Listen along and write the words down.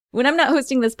When I'm not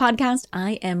hosting this podcast,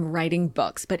 I am writing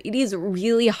books, but it is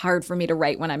really hard for me to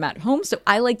write when I'm at home, so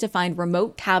I like to find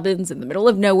remote cabins in the middle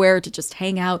of nowhere to just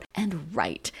hang out and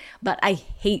write. But I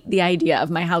hate the idea of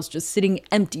my house just sitting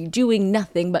empty, doing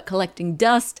nothing but collecting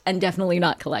dust and definitely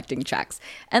not collecting checks.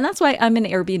 And that's why I'm an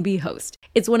Airbnb host.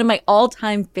 It's one of my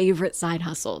all-time favorite side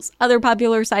hustles. Other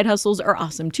popular side hustles are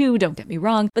awesome too, don't get me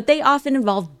wrong, but they often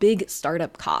involve big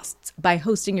startup costs. By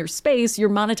hosting your space, you're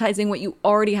monetizing what you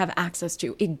already have access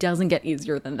to. It doesn't get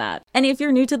easier than that. And if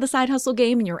you're new to the side hustle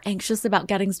game and you're anxious about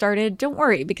getting started, don't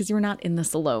worry, because you're not in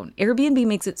this alone. Airbnb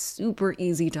makes it super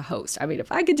easy to host. I mean,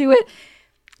 if I could do it,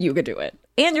 you could do it.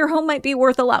 And your home might be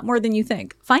worth a lot more than you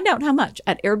think. Find out how much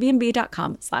at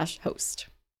airbnb.com/host.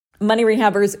 Money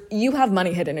rehabbers, you have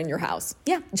money hidden in your house.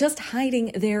 Yeah, just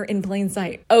hiding there in plain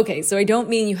sight. Okay, so I don't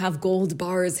mean you have gold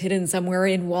bars hidden somewhere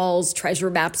in walls, treasure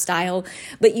map style,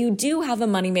 but you do have a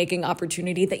money-making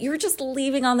opportunity that you're just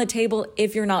leaving on the table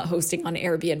if you're not hosting on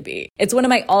Airbnb. It's one of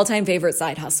my all-time favorite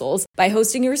side hustles. By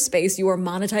hosting your space, you are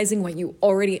monetizing what you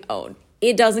already own.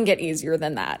 It doesn't get easier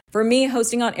than that. For me,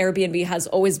 hosting on Airbnb has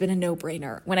always been a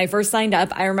no-brainer. When I first signed up,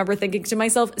 I remember thinking to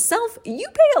myself, "Self, you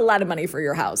pay a lot of money for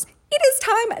your house. It is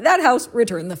time that house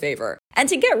returned the favor." And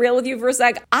to get real with you for a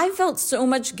sec, I felt so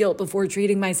much guilt before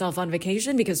treating myself on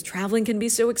vacation because traveling can be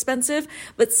so expensive.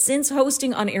 But since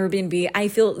hosting on Airbnb, I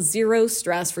feel zero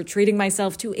stress for treating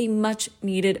myself to a much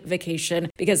needed vacation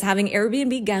because having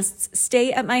Airbnb guests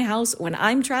stay at my house when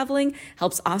I'm traveling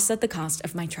helps offset the cost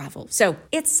of my travel. So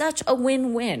it's such a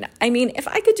win-win. I mean, if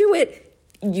I could do it,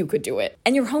 you could do it.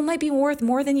 And your home might be worth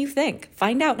more than you think.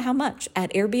 Find out how much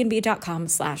at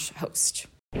airbnb.com/host.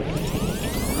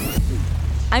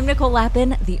 I'm Nicole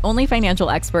Lappin, the only financial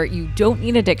expert you don't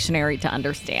need a dictionary to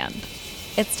understand.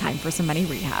 It's time for some money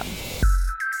rehab.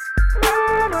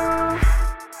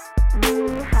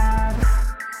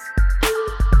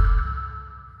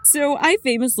 So I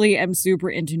famously am super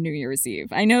into New Year's Eve.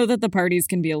 I know that the parties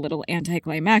can be a little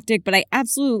anticlimactic, but I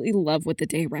absolutely love what the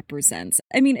day represents.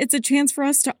 I mean, it's a chance for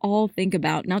us to all think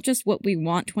about not just what we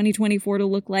want 2024 to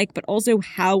look like, but also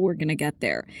how we're going to get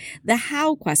there. The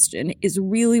how question is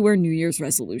really where New Year's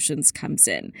resolutions comes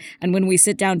in. And when we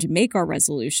sit down to make our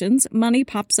resolutions, money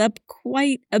pops up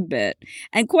quite a bit.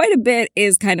 And quite a bit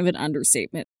is kind of an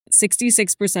understatement.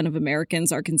 66% of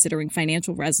Americans are considering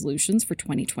financial resolutions for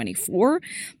 2024,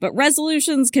 but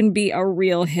resolutions can be a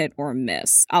real hit or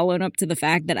miss. I'll own up to the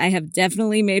fact that I have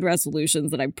definitely made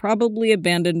resolutions that I probably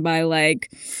abandoned by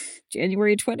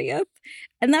January 20th.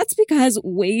 And that's because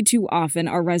way too often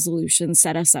our resolutions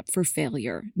set us up for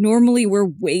failure. Normally, we're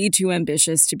way too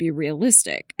ambitious to be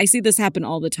realistic. I see this happen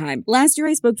all the time. Last year,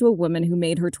 I spoke to a woman who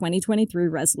made her 2023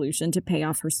 resolution to pay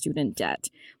off her student debt.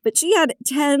 But she had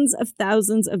tens of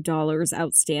thousands of dollars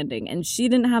outstanding, and she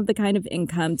didn't have the kind of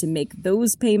income to make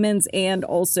those payments and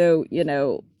also,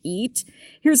 eat.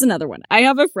 Here's another one. I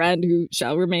have a friend who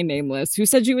shall remain nameless who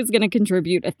said she was going to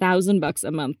contribute $1,000 a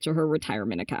month to her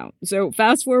retirement account. So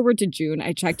fast forward to June,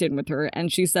 I checked in with her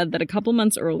and she said that a couple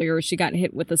months earlier, she got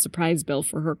hit with a surprise bill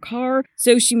for her car.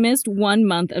 So she missed 1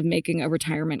 month of making a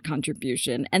retirement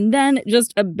contribution and then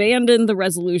just abandoned the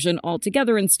resolution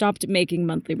altogether and stopped making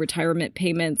monthly retirement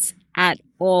payments at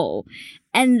all.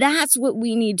 And that's what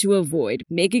we need to avoid,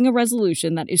 making a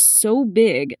resolution that is so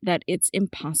big that it's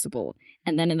impossible.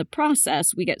 And then in the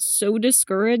process, we get so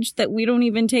discouraged that we don't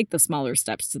even take the smaller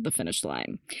steps to the finish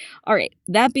line. All right,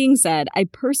 that being said, I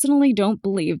personally don't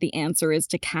believe the answer is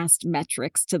to cast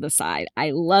metrics to the side.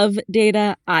 I love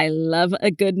data, I love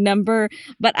a good number,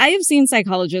 but I have seen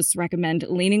psychologists recommend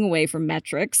leaning away from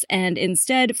metrics and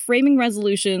instead framing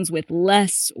resolutions with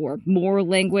less or more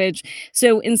language.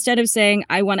 So instead of saying,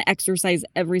 I want to exercise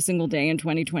every single day in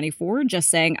 2024, just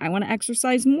saying, I want to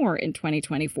exercise more in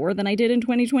 2024 than I did in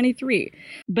 2023.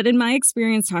 But in my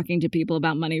experience talking to people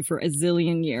about money for a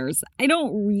zillion years, I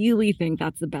don't really think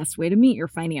that's the best way to meet your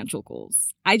financial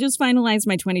goals. I just finalized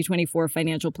my 2024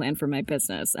 financial plan for my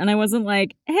business, and I wasn't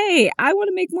like, hey, I want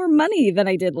to make more money than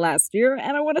I did last year,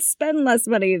 and I want to spend less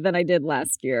money than I did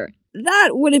last year. That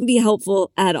wouldn't be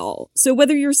helpful at all. So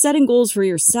whether you're setting goals for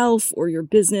yourself or your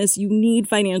business, you need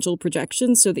financial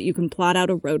projections so that you can plot out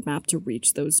a roadmap to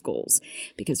reach those goals,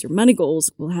 because your money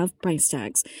goals will have price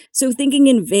tags. So thinking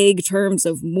in vague terms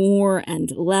of more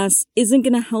and less isn't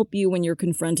going to help you when you're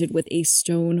confronted with a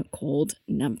stone cold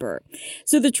number.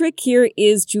 So the trick here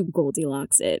is to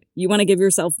Goldilocks it. You want to give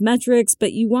yourself metrics,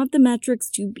 but you want the metrics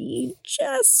to be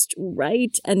just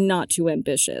right and not too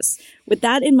ambitious. With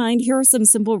that in mind, here are some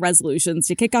simple resolutions resolutions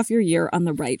to kick off your year on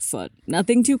the right foot.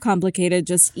 Nothing too complicated,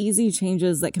 just easy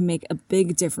changes that can make a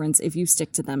big difference if you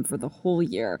stick to them for the whole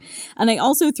year. And I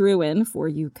also threw in, for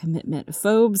you commitment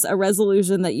phobes, a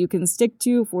resolution that you can stick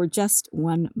to for just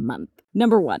 1 month.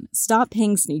 Number 1, stop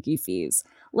paying sneaky fees.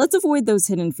 Let's avoid those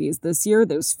hidden fees this year,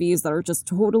 those fees that are just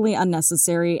totally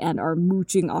unnecessary and are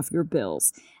mooching off your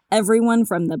bills. Everyone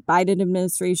from the Biden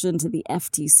administration to the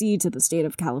FTC to the state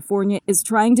of California is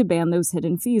trying to ban those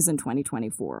hidden fees in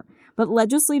 2024. But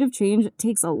legislative change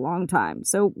takes a long time,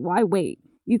 so why wait?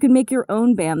 You can make your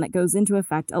own ban that goes into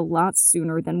effect a lot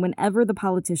sooner than whenever the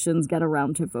politicians get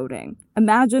around to voting.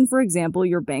 Imagine, for example,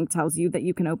 your bank tells you that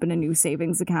you can open a new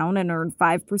savings account and earn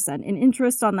 5% in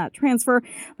interest on that transfer,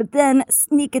 but then,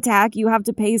 sneak attack, you have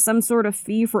to pay some sort of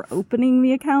fee for opening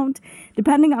the account.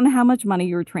 Depending on how much money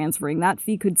you're transferring, that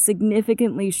fee could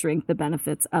significantly shrink the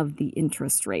benefits of the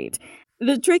interest rate.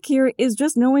 The trick here is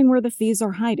just knowing where the fees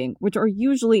are hiding, which are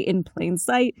usually in plain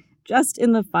sight, just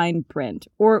in the fine print,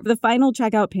 or the final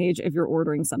checkout page if you're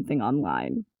ordering something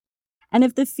online. And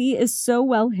if the fee is so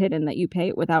well hidden that you pay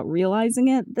it without realizing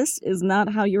it, this is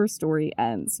not how your story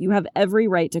ends. You have every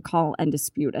right to call and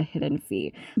dispute a hidden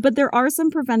fee. But there are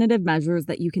some preventative measures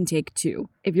that you can take too.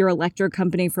 If your electric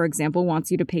company, for example,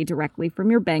 wants you to pay directly from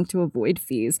your bank to avoid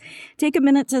fees, take a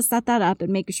minute to set that up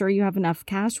and make sure you have enough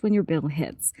cash when your bill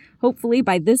hits. Hopefully,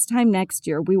 by this time next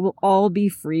year, we will all be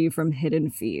free from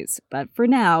hidden fees. But for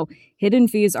now, hidden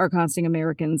fees are costing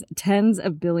Americans tens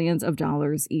of billions of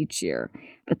dollars each year.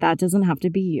 But that doesn't have to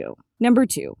be you. Number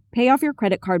 2, pay off your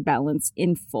credit card balance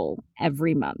in full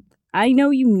every month. I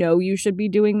know you should be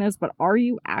doing this, but are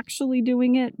you actually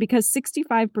doing it? Because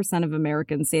 65% of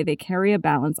Americans say they carry a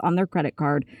balance on their credit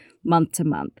card month to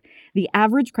month. The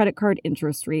average credit card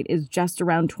interest rate is just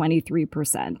around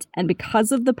 23%. And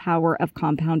because of the power of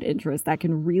compound interest, that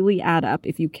can really add up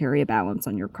if you carry a balance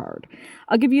on your card.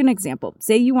 I'll give you an example.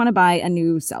 Say you want to buy a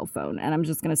new cell phone, and I'm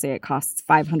just going to say it costs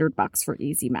 $500 for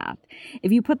easy math.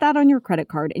 If you put that on your credit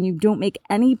card and you don't make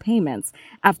any payments,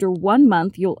 after 1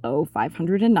 month, you'll owe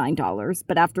 $509,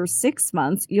 but after 6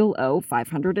 months, you'll owe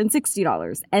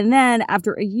 $560. And then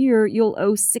after a year, you'll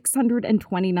owe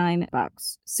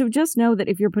 $629. So just know that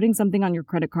if you're putting something on your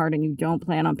credit card and you don't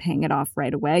plan on paying it off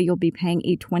right away, you'll be paying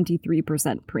a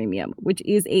 23% premium, which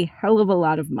is a hell of a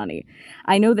lot of money.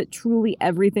 I know that truly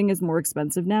everything is more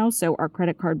expensive now, so our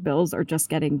credit card bills are just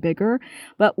getting bigger,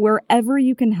 but wherever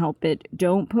you can help it,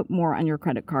 don't put more on your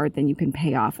credit card than you can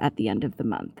pay off at the end of the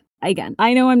month. Again,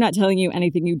 I know I'm not telling you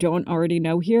anything you don't already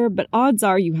know here, but odds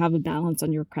are you have a balance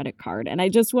on your credit card. And I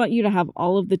just want you to have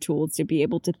all of the tools to be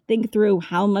able to think through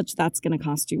how much that's going to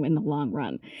cost you in the long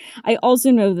run. I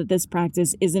also know that this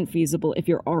practice isn't feasible if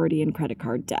you're already in credit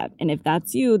card debt. And if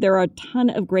that's you, there are a ton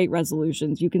of great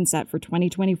resolutions you can set for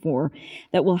 2024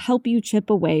 that will help you chip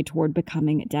away toward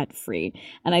becoming debt-free.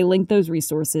 And I link those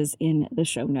resources in the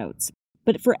show notes.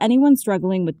 But for anyone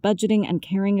struggling with budgeting and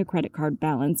carrying a credit card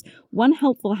balance, one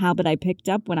helpful habit I picked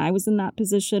up when I was in that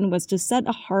position was to set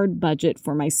a hard budget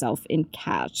for myself in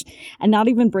cash and not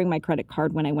even bring my credit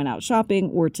card when I went out shopping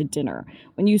or to dinner.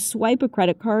 When you swipe a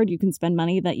credit card, you can spend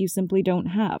money that you simply don't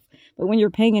have. But when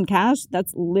you're paying in cash,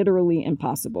 that's literally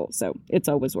impossible. So it's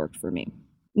always worked for me.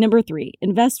 Number 3,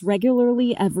 invest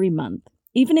regularly every month.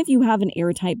 Even if you have an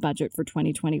airtight budget for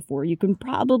 2024, you can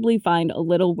probably find a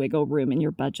little wiggle room in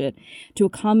your budget to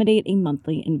accommodate a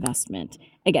monthly investment.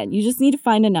 Again, you just need to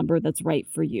find a number that's right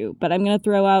for you, but I'm going to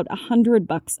throw out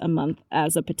 $100 a month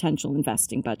as a potential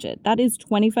investing budget. That is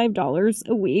 $25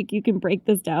 a week. You can break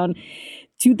this down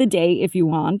to the day if you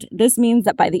want. This means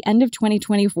that by the end of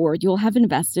 2024, you'll have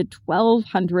invested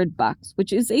 $1,200,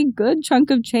 which is a good chunk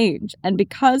of change. And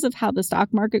because of how the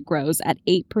stock market grows at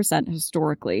 8%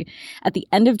 historically, at the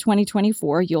end of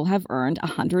 2024, you'll have earned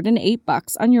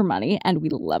 $108 on your money, and we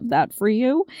love that for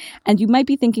you. And you might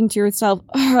be thinking to yourself,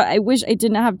 I wish I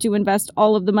didn't have to invest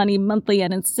all of the money monthly,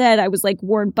 and instead I was like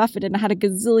Warren Buffett and had a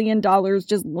gazillion dollars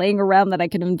just laying around that I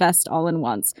could invest all in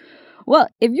once. Well,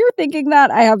 if you're thinking that,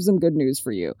 I have some good news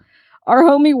for you. Our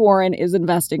homie Warren is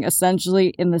investing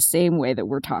essentially in the same way that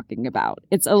we're talking about.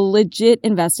 It's a legit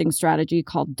investing strategy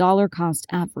called dollar cost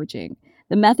averaging.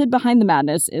 The method behind the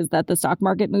madness is that the stock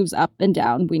market moves up and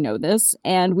down. We know this.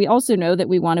 And we also know that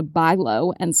we want to buy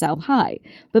low and sell high.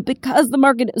 But because the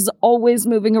market is always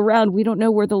moving around, we don't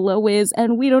know where the low is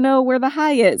and we don't know where the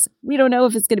high is. We don't know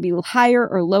if it's going to be higher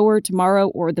or lower tomorrow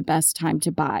or the best time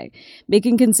to buy.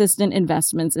 Making consistent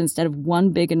investments instead of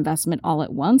one big investment all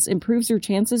at once improves your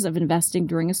chances of investing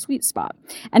during a sweet spot.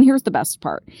 And here's the best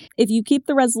part. If you keep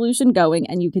the resolution going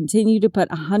and you continue to put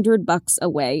 $100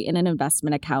 away in an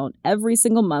investment account every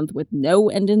single month with no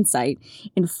end in sight.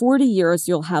 In 40 years,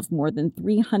 you'll have more than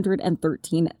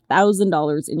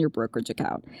 $313,000 in your brokerage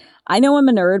account. I know I'm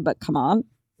a nerd, but come on.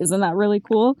 Isn't that really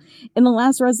cool? In the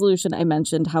last resolution, I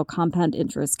mentioned how compound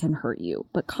interest can hurt you,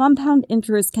 but compound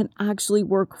interest can actually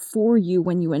work for you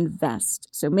when you invest.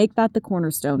 So make that the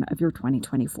cornerstone of your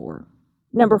 2024.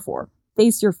 Number 4,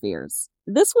 face your fears.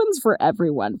 This one's for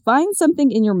everyone. Find something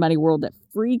in your money world that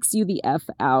freaks you the F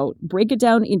out, break it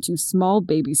down into small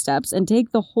baby steps, and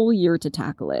take the whole year to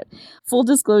tackle it. Full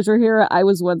disclosure here, I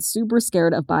was once super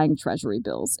scared of buying treasury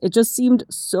bills. It just seemed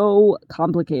so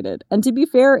complicated. And to be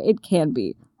fair, it can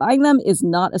be. Buying them is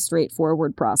not a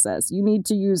straightforward process. You need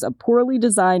to use a poorly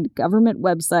designed government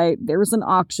website. There's an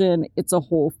auction. It's a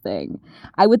whole thing.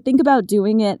 I would think about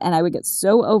doing it and I would get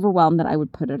so overwhelmed that I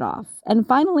would put it off. And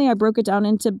finally, I broke it down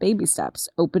into baby steps,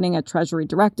 opening a Treasury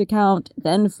Direct account,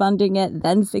 then funding it,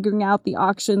 then figuring out the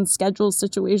auction schedule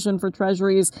situation for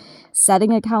treasuries,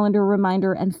 setting a calendar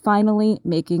reminder, and finally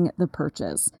making the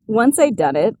purchase. Once I'd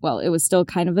done it, well, it was still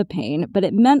kind of a pain, but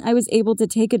it meant I was able to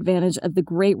take advantage of the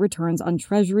great returns on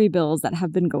treasury bills that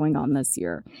have been going on this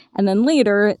year. And then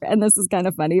later, and this is kind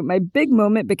of funny, my big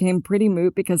moment became pretty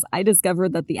moot because I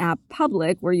discovered that the app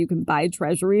Public, where you can buy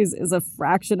treasuries, is a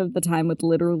fraction of the time with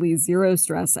literally zero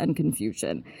stress and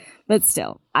confusion. But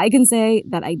still, I can say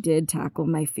that I did tackle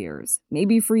my fears.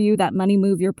 Maybe for you, that money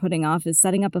move you're putting off is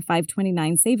setting up a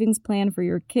 529 savings plan for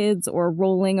your kids or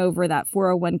rolling over that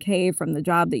 401k from the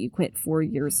job that you quit 4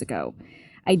 years ago.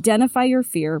 Identify your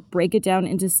fear, break it down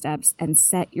into steps, and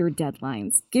set your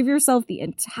deadlines. Give yourself the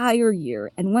entire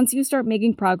year, and once you start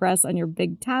making progress on your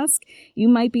big task, you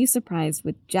might be surprised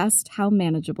with just how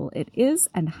manageable it is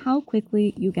and how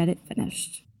quickly you get it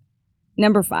finished.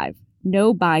 Number 5,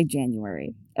 no buy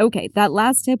January. Okay, that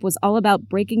last tip was all about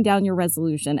breaking down your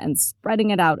resolution and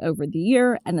spreading it out over the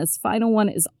year, and this final one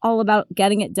is all about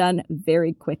getting it done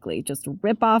very quickly. Just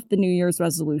rip off the New Year's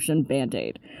resolution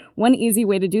Band-Aid. One easy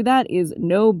way to do that is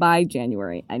no buy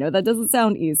January. I know that doesn't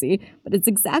sound easy, but it's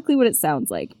exactly what it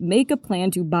sounds like. Make a plan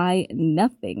to buy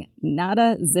nothing,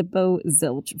 nada, zippo,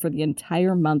 zilch for the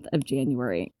entire month of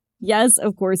January. Yes,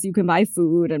 of course, you can buy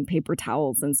food and paper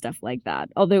towels and stuff like that.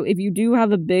 Although if you do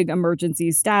have a big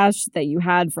emergency stash that you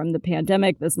had from the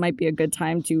pandemic, this might be a good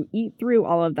time to eat through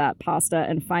all of that pasta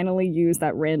and finally use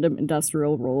that random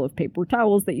industrial roll of paper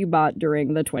towels that you bought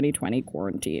during the 2020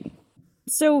 quarantine.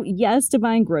 So yes to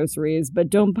buying groceries, but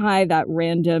don't buy that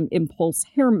random impulse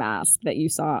hair mask that you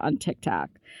saw on TikTok.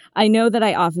 I know that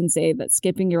I often say that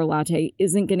skipping your latte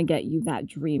isn't going to get you that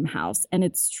dream house, and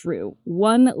it's true.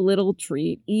 One little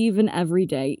treat, even every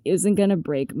day, isn't going to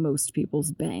break most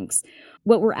people's banks.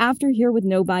 What we're after here with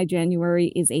No Buy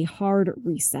January is a hard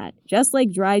reset. Just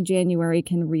like dry January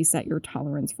can reset your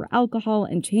tolerance for alcohol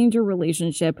and change your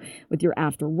relationship with your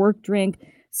after-work drink,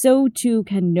 so too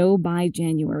can No Buy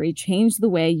January change the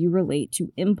way you relate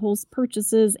to impulse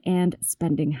purchases and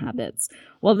spending habits.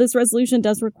 While this resolution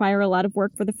does require a lot of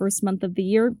work for the first month of the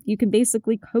year, you can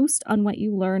basically coast on what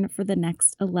you learn for the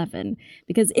next 11.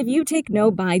 Because if you take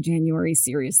No Buy January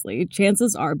seriously,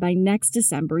 chances are by next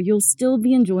December, you'll still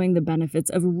be enjoying the benefits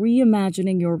of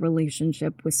reimagining your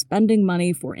relationship with spending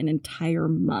money for an entire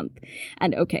month.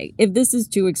 And okay, if this is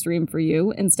too extreme for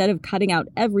you, instead of cutting out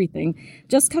everything,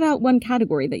 just cut out one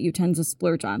category that you tend to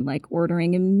splurge on, like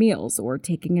ordering in meals or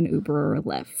taking an Uber or a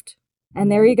Lyft. And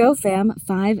there you go, fam.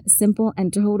 5 simple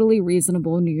and totally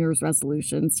reasonable New Year's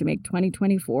resolutions to make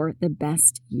 2024 the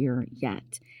best year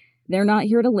yet. They're not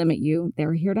here to limit you.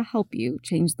 They're here to help you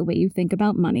change the way you think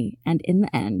about money and, in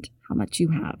the end, how much you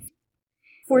have.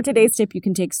 For today's tip, you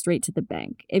can take straight to the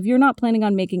bank. If you're not planning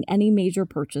on making any major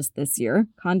purchase this year,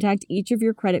 contact each of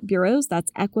your credit bureaus,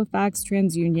 that's Equifax,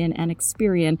 TransUnion, and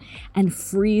Experian, and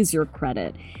freeze your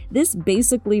credit. This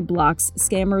basically blocks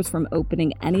scammers from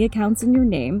opening any accounts in your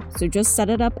name, so just set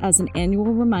it up as an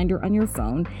annual reminder on your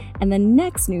phone, and then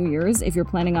next New Year's, if you're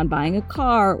planning on buying a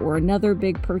car or another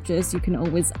big purchase, you can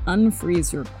always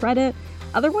unfreeze your credit.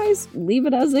 Otherwise, leave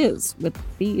it as is, with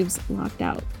thieves locked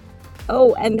out.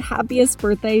 Oh, and happiest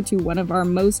birthday to one of our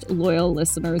most loyal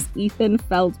listeners, Ethan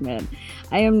Feldman.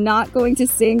 I am not going to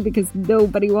sing because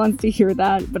nobody wants to hear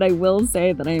that, but I will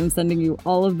say that I am sending you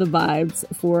all of the vibes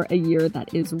for a year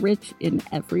that is rich in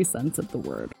every sense of the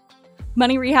word.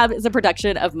 Money Rehab is a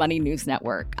production of Money News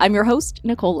Network. I'm your host,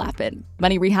 Nicole Lappin.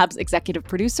 Money Rehab's executive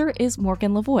producer is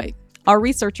Morgan Lavoie. Our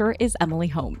researcher is Emily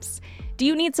Holmes. Do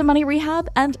you need some money rehab?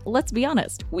 And let's be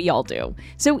honest, we all do.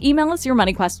 So email us your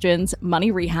money questions,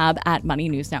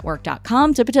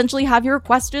 moneyrehab@moneynewsnetwork.com, to potentially have your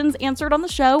questions answered on the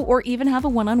show or even have a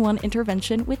one-on-one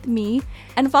intervention with me.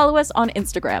 And follow us on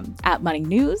Instagram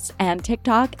 @moneynews and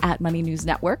TikTok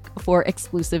 @moneynewsnetwork for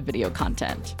exclusive video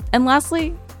content. And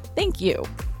lastly, thank you.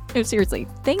 No, seriously,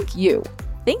 thank you.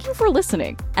 Thank you for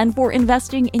listening and for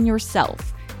investing in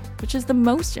yourself, which is the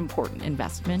most important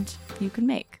investment you can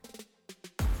make.